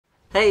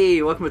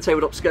Hey, welcome to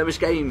Tabletop Skirmish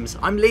Games.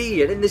 I'm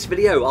Lee, and in this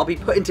video I'll be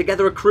putting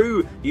together a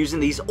crew using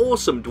these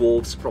awesome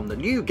dwarves from the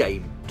new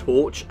game,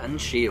 Torch and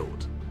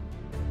Shield.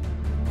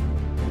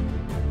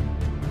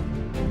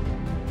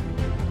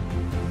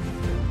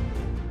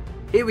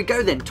 Here we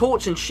go then,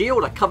 Torch and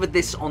Shield. I covered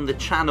this on the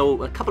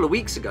channel a couple of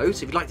weeks ago,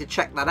 so if you'd like to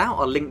check that out,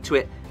 I'll link to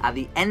it at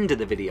the end of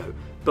the video.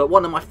 But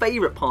one of my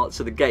favourite parts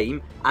of the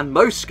game, and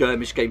most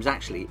skirmish games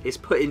actually, is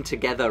putting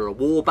together a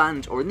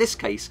warband, or in this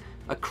case,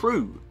 a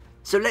crew.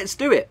 So let's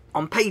do it.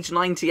 On page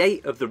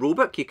 98 of the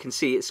rulebook, you can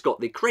see it's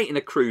got the creating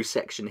a crew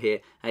section here,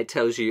 and it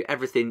tells you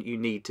everything you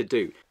need to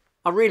do.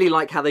 I really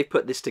like how they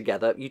put this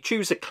together. You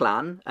choose a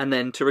clan, and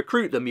then to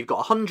recruit them, you've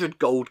got 100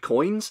 gold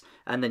coins,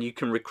 and then you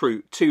can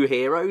recruit 2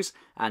 heroes,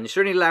 and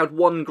you're only allowed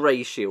 1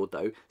 grey shield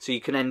though, so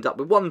you can end up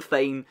with 1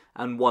 Thane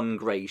and 1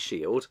 grey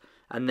shield,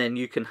 and then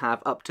you can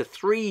have up to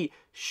 3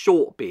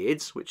 short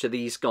beards, which are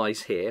these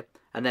guys here,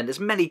 and then as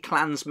many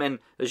clansmen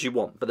as you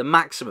want, but the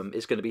maximum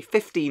is going to be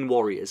 15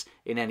 warriors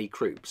in any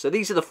crew. So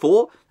these are the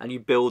 4, and you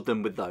build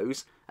them with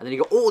those, and then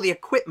you've got all the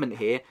equipment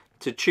here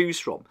to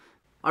choose from.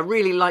 I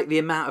really like the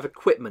amount of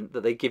equipment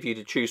that they give you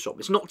to choose from.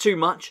 It's not too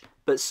much,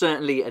 but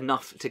certainly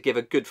enough to give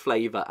a good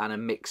flavour and a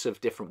mix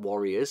of different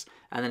warriors.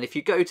 And then if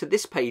you go to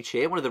this page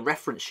here, one of the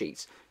reference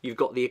sheets, you've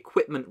got the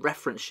equipment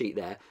reference sheet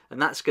there, and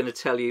that's going to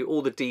tell you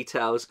all the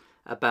details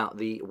about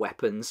the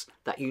weapons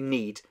that you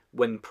need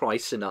when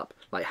pricing up,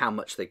 like how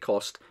much they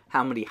cost,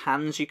 how many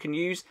hands you can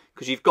use,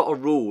 because you've got a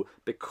rule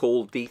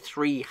called the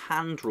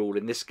 3-hand rule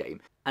in this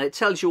game. And it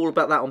tells you all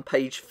about that on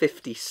page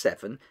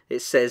 57.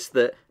 It says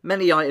that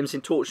many items in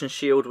Torch and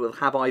Shield will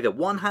have either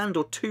 1 hand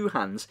or 2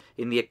 hands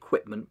in the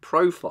equipment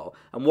profile,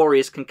 and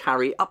warriors can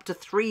carry up to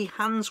 3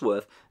 hands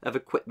worth of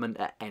equipment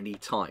at any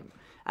time.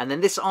 And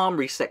then this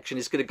armory section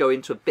is going to go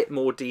into a bit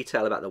more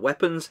detail about the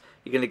weapons.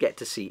 You're going to get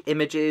to see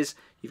images,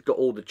 you've got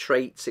all the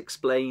traits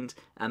explained,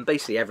 and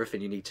basically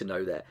everything you need to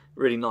know there.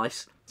 Really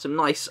nice. Some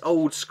nice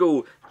old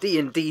school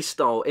D&D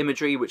style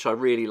imagery, which I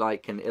really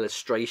like, and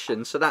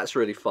illustration, so that's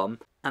really fun.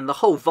 And the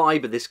whole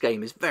vibe of this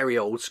game is very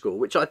old school,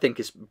 which I think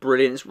is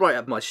brilliant. It's right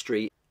up my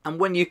street. And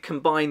when you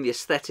combine the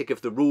aesthetic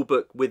of the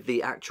rulebook with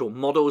the actual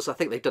models, I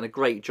think they've done a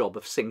great job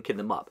of syncing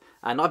them up.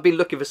 And I've been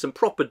looking for some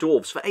proper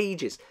dwarves for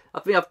ages.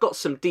 I mean, I've got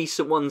some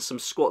decent ones, some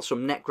squats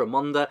from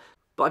Necromunda,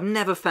 but I've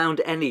never found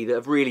any that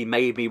have really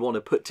made me want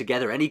to put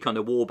together any kind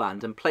of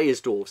warband and play as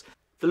dwarves.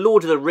 The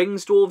Lord of the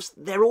Rings dwarves,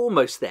 they're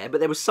almost there,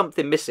 but there was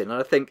something missing, and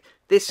I think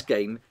this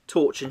game,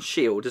 Torch and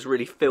Shield, has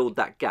really filled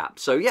that gap.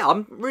 So yeah,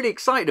 I'm really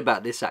excited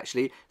about this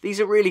actually. These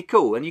are really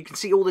cool, and you can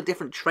see all the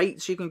different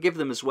traits you can give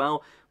them as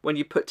well. When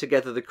you put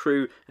together the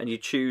crew and you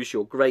choose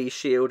your grey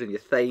shield and your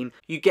Thane,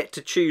 you get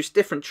to choose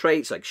different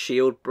traits like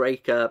Shield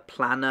Breaker,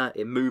 Planner,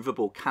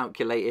 Immovable,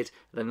 Calculated,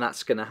 and then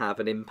that's going to have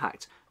an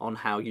impact on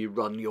how you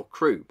run your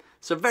crew.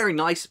 So very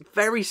nice,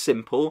 very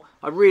simple.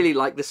 I really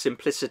like the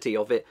simplicity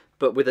of it,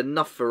 but with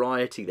enough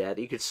variety there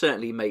that you could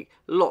certainly make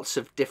lots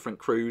of different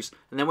crews.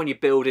 And then when you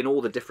build in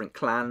all the different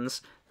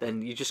clans,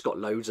 then you just got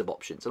loads of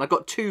options. And I've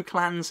got 2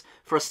 clans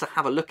for us to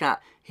have a look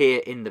at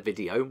here in the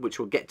video, which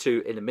we'll get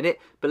to in a minute.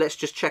 But let's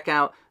just check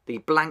out the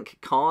blank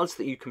cards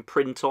that you can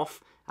print off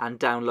and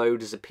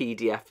download as a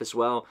PDF as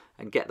well,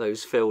 and get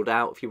those filled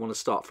out if you want to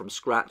start from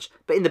scratch.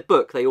 But in the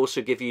book, they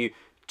also give you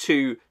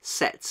 2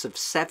 sets of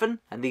 7,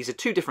 and these are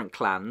 2 different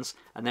clans,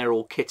 and they're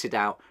all kitted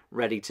out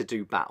ready to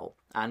do battle.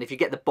 And if you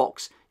get the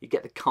box, you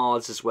get the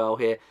cards as well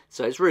here,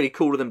 so it's really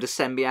cool of them to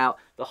send me out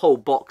the whole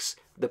box,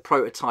 the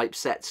prototype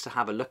sets to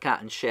have a look at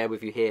and share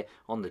with you here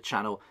on the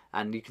channel.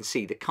 And you can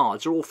see the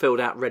cards are all filled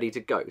out ready to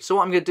go. So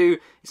what I'm going to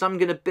do is I'm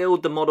going to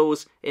build the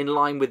models in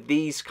line with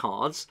these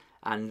cards.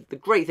 And the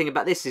great thing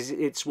about this is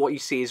it's what you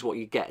see is what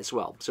you get as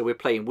well. So we're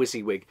playing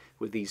WYSIWYG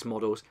with these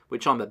models,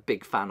 which I'm a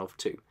big fan of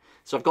too.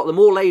 So I've got them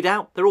all laid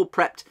out, they're all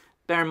prepped.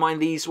 Bear in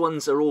mind these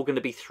ones are all going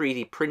to be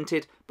 3D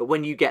printed, but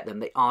when you get them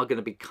they are going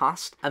to be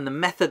cast. And the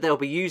method they'll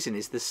be using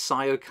is the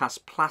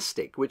CYCLAIRE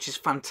plastic, which is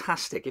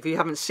fantastic. If you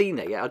haven't seen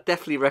it yet, I'd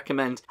definitely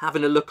recommend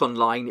having a look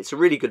online. It's a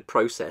really good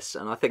process,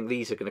 and I think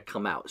these are going to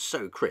come out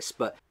so crisp.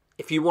 But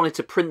if you wanted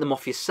to print them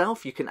off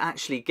yourself, you can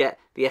actually get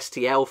the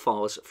STL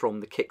files from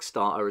the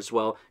Kickstarter as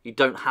well. You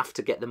don't have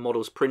to get the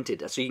models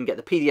printed. So you can get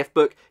the PDF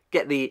book,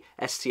 get the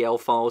STL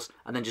files,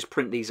 and then just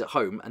print these at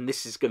home. And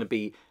this is going to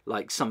be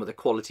like some of the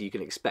quality you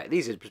can expect.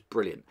 These are just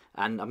brilliant.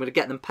 And I'm going to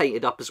get them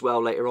painted up as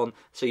well later on,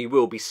 so you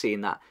will be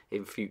seeing that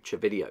in future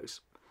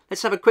videos.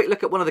 Let's have a quick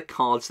look at one of the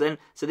cards then.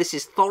 So this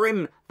is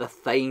Thorim the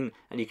Thane,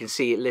 and you can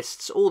see it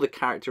lists all the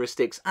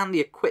characteristics and the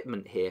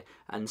equipment here.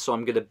 And so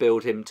I'm going to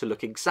build him to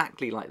look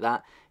exactly like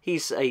that.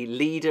 He's a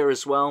leader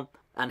as well,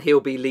 and he'll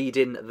be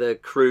leading the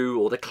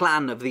crew or the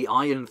clan of the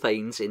Iron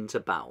Thanes into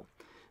battle.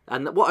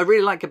 And what I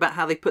really like about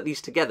how they put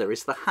these together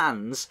is the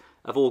hands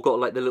have all got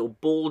like the little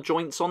ball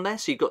joints on there,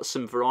 so you've got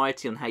some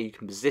variety on how you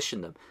can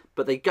position them.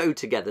 But they go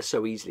together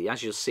so easily,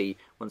 as you'll see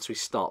once we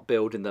start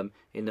building them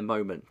in a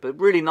moment. But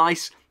really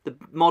nice. The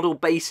model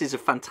bases are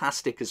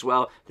fantastic as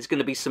well. There's going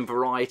to be some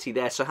variety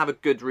there, so have a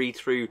good read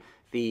through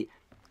the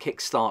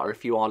Kickstarter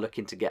if you are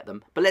looking to get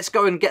them. But let's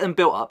go and get them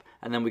built up,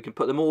 and then we can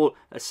put them all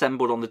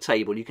assembled on the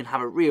table. You can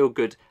have a real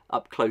good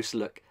up close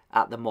look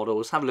at the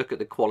models, have a look at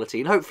the quality,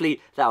 and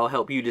hopefully that will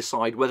help you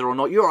decide whether or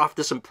not you're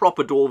after some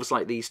proper dwarves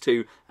like these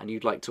two and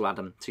you'd like to add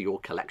them to your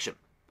collection.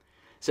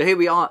 So here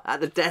we are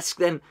at the desk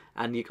then,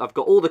 and I've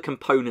got all the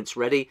components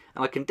ready,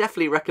 and I can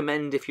definitely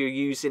recommend, if you're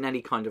using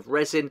any kind of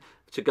resin,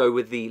 to go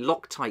with the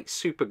Loctite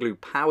Super Glue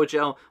Power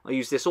Gel. I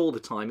use this all the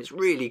time. It's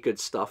really good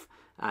stuff,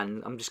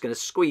 and I'm just going to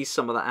squeeze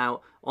some of that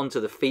out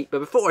onto the feet. But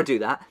before I do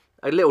that,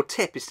 a little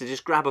tip is to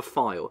just grab a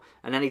file,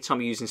 and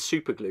anytime you're using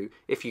super glue,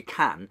 if you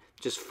can,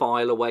 just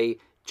file away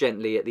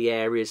gently at the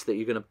areas that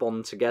you're going to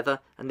bond together,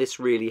 and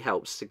this really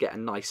helps to get a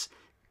nice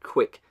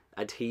quick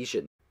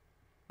adhesion.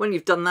 When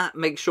you've done that,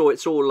 make sure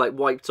it's all like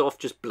wiped off,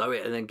 just blow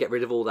it and then get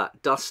rid of all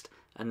that dust,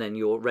 and then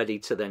you're ready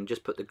to then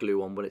just put the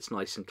glue on when it's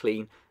nice and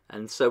clean.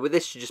 And so with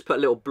this, you just put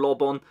a little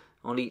blob on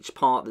each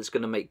part that's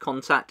going to make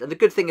contact. And the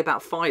good thing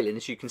about filing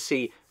is you can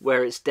see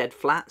where it's dead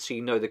flat, so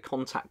you know the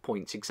contact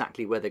points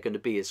exactly where they're going to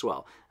be as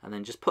well. And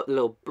then just put a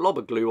little blob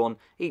of glue on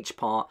each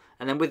part,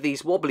 and then with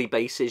these wobbly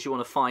bases you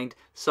want to find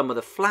some of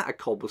the flatter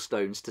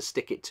cobblestones to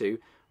stick it to.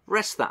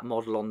 Rest that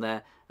model on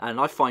there, and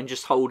I find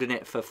just holding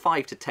it for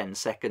 5 to 10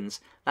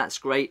 seconds, that's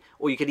great.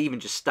 Or you could even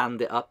just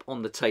stand it up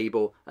on the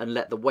table and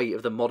let the weight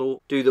of the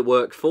model do the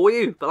work for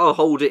you. But I'll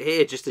hold it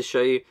here just to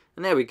show you,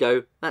 and there we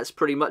go, that's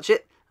pretty much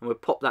it. And we'll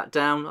pop that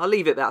down. I'll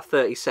leave it about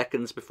 30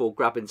 seconds before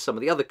grabbing some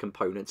of the other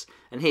components.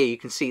 And here you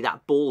can see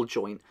that ball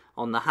joint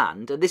on the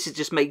hand, and this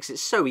just makes it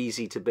so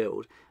easy to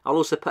build. I'll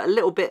also put a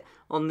little bit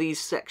on these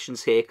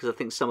sections here because I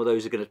think some of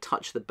those are going to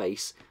touch the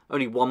base.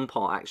 Only one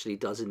part actually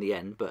does in the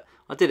end, but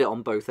I did it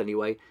on both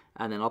anyway.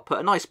 And then I'll put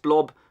a nice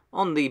blob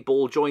on the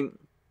ball joint,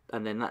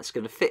 and then that's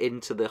going to fit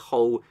into the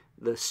hole,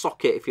 the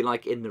socket if you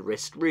like, in the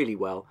wrist really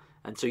well.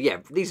 And so yeah,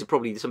 these are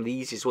probably some of the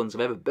easiest ones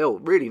I've ever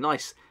built. Really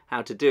nice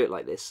how to do it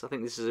like this. I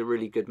think this is a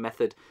really good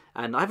method,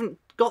 and I haven't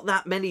got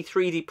that many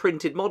 3D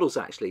printed models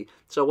actually,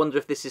 so I wonder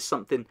if this is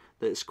something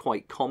that's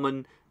quite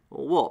common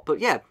or what. But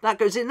yeah, that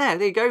goes in there.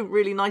 There you go,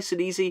 really nice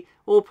and easy,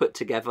 all put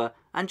together,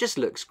 and just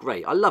looks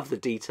great. I love the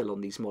detail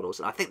on these models,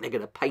 and I think they're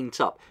going to paint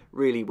up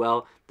really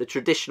well. The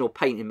traditional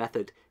painting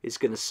method is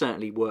going to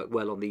certainly work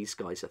well on these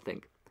guys, I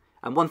think.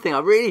 And one thing I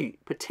really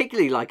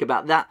particularly like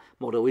about that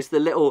model is the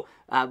little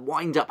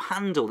wind-up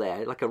handle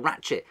there, like a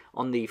ratchet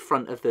on the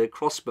front of the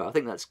crossbow. I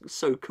think that's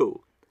so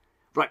cool.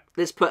 Right,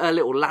 let's put a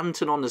little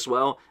lantern on as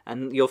well,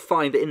 and you'll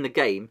find that in the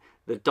game,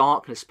 the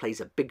darkness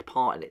plays a big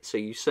part in it. So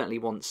you certainly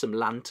want some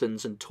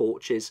lanterns and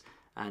torches.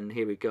 And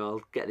here we go,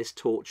 I'll get this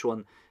torch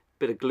one.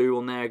 Bit of glue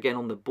on there again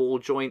on the ball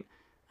joint,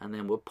 and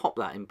then we'll pop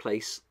that in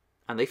place.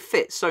 And they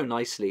fit so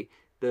nicely.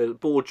 The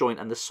ball joint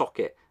and the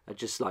socket are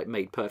just like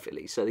made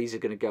perfectly, so these are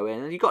going to go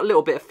in, and you've got a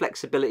little bit of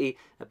flexibility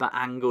about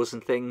angles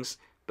and things,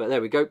 but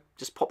there we go,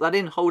 just pop that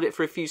in, hold it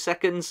for a few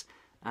seconds,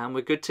 and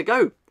we're good to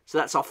go. So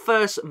that's our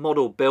first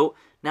model built.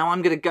 Now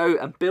I'm going to go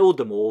and build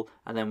them all,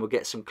 and then we'll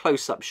get some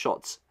close-up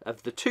shots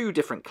of the two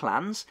different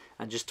clans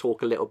and just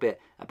talk a little bit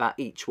about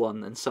each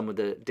one and some of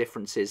the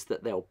differences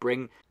that they'll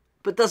bring.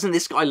 But doesn't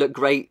this guy look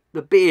great?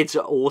 The beards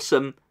are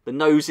awesome, the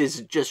noses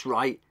are just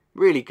right.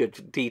 Really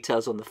good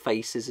details on the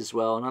faces as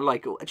well, and I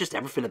like just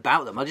everything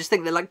about them. I just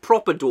think they're like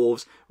proper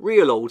dwarves,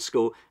 real old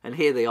school, and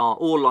here they are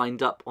all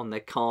lined up on their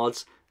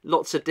cards.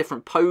 Lots of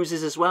different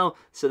poses as well,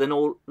 so they're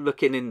all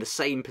looking in the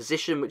same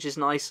position, which is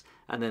nice,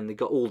 and then they've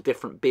got all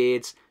different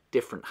beards,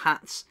 different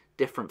hats,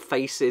 different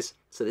faces,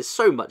 so there's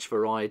so much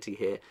variety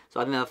here.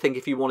 So I think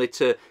if you wanted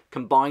to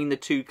combine the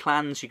two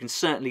clans, you can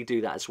certainly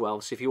do that as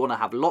well. So if you want to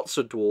have lots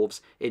of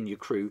dwarves in your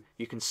crew,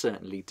 you can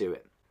certainly do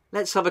it.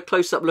 Let's have a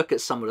close-up look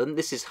at some of them.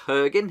 This is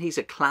Hergen. He's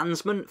a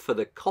clansman for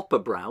the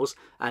Copperbrows,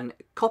 and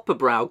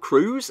Copperbrow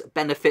crews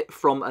benefit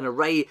from an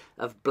array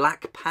of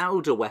black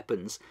powder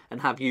weapons and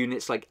have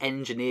units like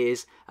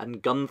engineers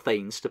and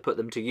gunthanes to put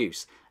them to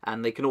use.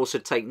 And they can also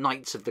take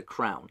Knights of the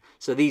Crown.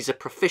 So these are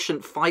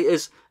proficient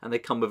fighters, and they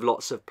come with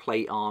lots of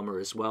plate armour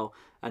as well.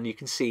 And you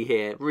can see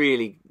here,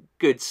 really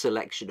good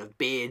selection of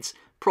beards,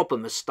 proper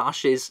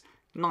moustaches,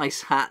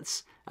 nice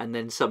hats, and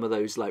then some of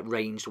those like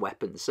ranged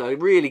weapons. So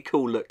really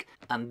cool look.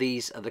 And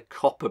these are the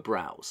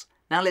Copperbrows.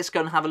 Now let's go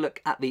and have a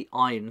look at the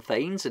Iron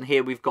Thanes. And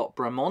here we've got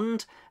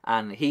Bramond,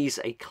 and he's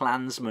a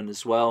clansman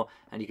as well.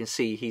 And you can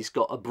see he's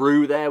got a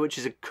brew there, which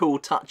is a cool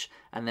touch.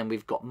 And then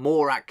we've got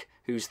Morak,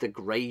 who's the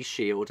Grey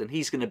Shield, and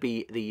he's going to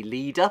be the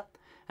leader.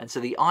 And so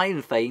the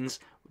Iron Thanes,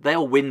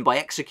 they'll win by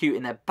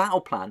executing their battle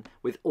plan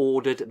with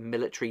ordered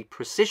military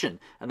precision,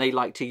 and they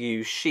like to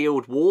use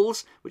shield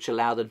walls, which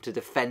allow them to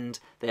defend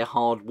their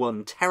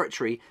hard-won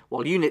territory,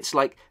 while units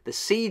like the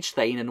Siege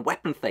Thane and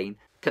Weapon Thane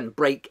can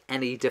break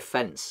any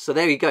defence. So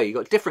there you go, you've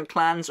got different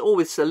clans, all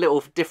with a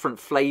little different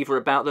flavour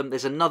about them.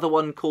 There's another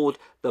one called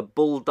the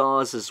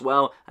Buldars as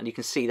well, and you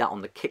can see that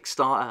on the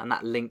Kickstarter, and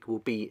that link will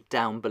be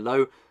down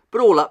below. But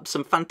all up,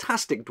 some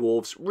fantastic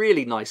dwarves,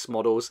 really nice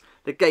models.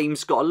 The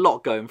game's got a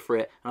lot going for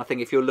it, and I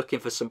think if you're looking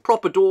for some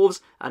proper dwarves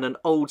and an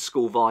old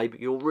school vibe,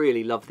 you'll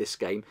really love this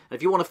game. And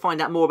if you want to find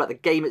out more about the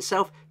game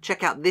itself,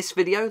 check out this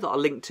video that I'll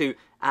link to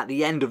at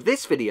the end of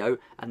this video,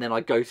 and then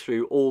I go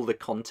through all the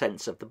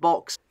contents of the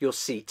box. You'll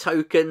see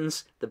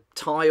tokens, the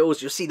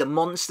tiles, you'll see the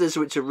monsters,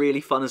 which are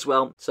really fun as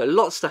well. So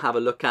lots to have a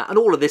look at, and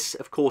all of this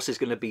of course is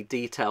going to be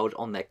detailed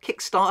on their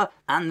Kickstarter,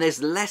 and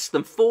there's less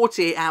than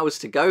 48 hours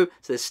to go, so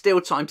there's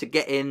still time to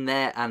get in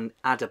there and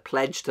add a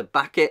pledge to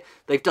back it.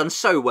 They've done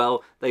so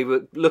well. They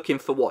were looking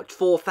for what,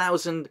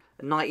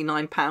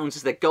 £4,099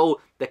 is their goal.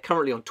 They're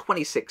currently on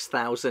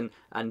 26,000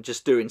 and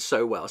just doing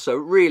so well. So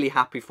really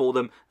happy for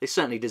them. They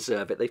certainly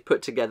deserve it. They've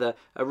put together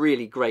a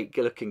really great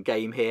looking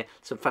game here.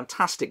 Some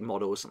fantastic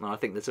models, and I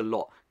think there's a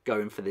lot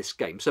going for this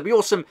game. So it'd be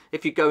awesome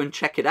if you go and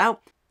check it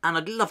out. And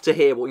I'd love to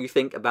hear what you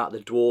think about the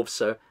dwarves,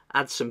 so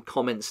add some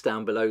comments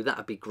down below.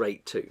 That'd be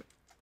great too.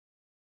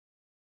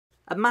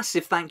 A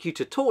massive thank you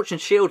to Torch and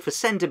Shield for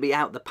sending me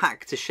out the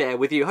pack to share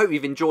with you. Hope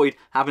you've enjoyed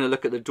having a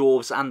look at the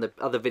dwarves and the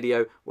other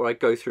video where I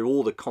go through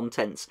all the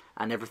contents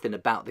and everything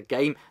about the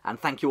game. And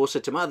thank you also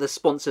to my other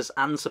sponsors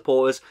and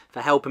supporters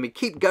for helping me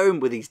keep going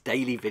with these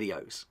daily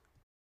videos.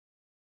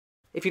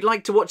 If you'd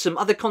like to watch some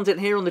other content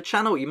here on the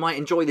channel, you might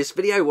enjoy this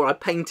video where I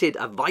painted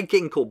a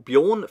Viking called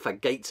Bjorn for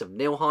Gates of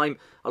Nilheim.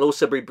 I'll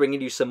also be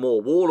bringing you some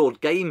more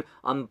Warlord game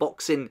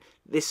unboxing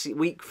this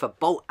week for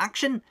Bolt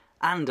Action.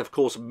 And of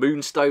course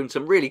Moonstone,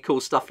 some really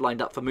cool stuff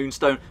lined up for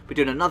Moonstone. We're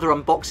doing another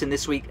unboxing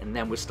this week, and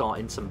then we're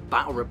starting some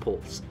battle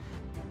reports.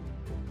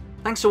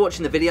 Thanks for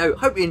watching the video.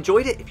 Hope you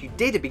enjoyed it. If you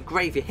did, it'd be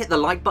great if you hit the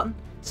like button,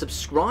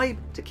 subscribe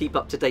to keep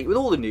up to date with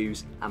all the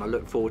news, and I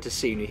look forward to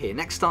seeing you here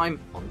next time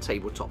on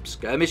Tabletop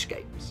Skirmish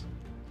Games.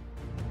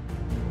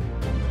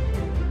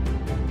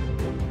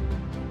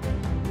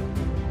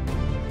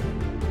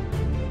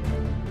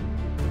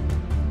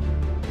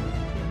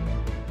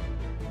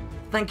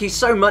 Thank you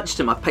so much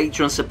to my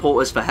Patreon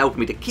supporters for helping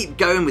me to keep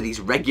going with these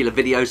regular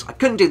videos. I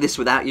couldn't do this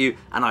without you,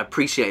 and I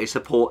appreciate your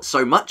support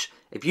so much.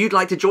 If you'd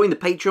like to join the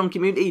Patreon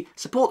community,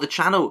 support the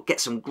channel, get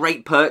some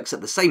great perks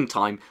at the same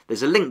time,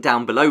 there's a link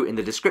down below in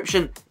the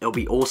description. It'll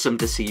be awesome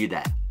to see you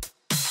there.